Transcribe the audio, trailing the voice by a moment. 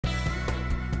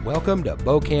Welcome to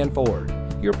Bokan Ford,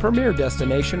 your premier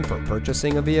destination for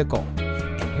purchasing a vehicle.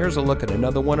 And here's a look at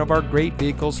another one of our great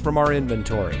vehicles from our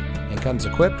inventory, and comes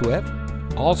equipped with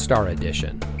All-Star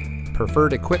Edition,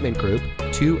 Preferred Equipment Group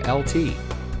 2LT,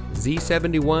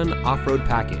 Z71 Off-Road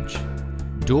Package,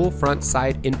 Dual Front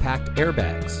Side Impact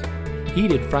Airbags,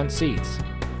 Heated Front Seats,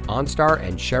 OnStar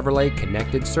and Chevrolet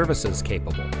Connected Services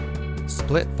capable,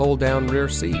 Split Fold-Down Rear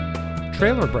Seat,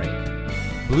 Trailer Brake,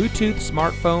 Bluetooth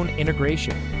smartphone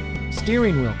integration,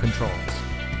 steering wheel controls,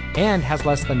 and has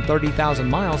less than 30,000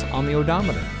 miles on the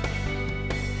odometer.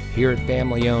 Here at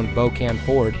family-owned Bokan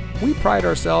Ford, we pride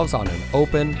ourselves on an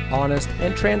open, honest,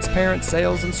 and transparent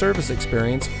sales and service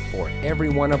experience for every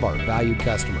one of our valued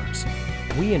customers.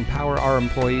 We empower our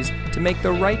employees to make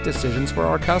the right decisions for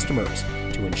our customers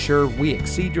to ensure we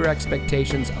exceed your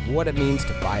expectations of what it means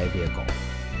to buy a vehicle.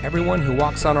 Everyone who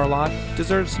walks on our lot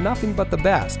deserves nothing but the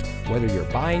best, whether you're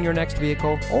buying your next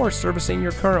vehicle or servicing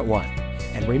your current one.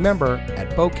 And remember, at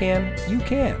Bokan, you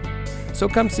can. So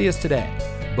come see us today.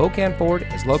 Bokan Ford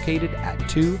is located at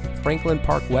 2 Franklin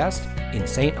Park West in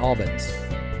St. Albans.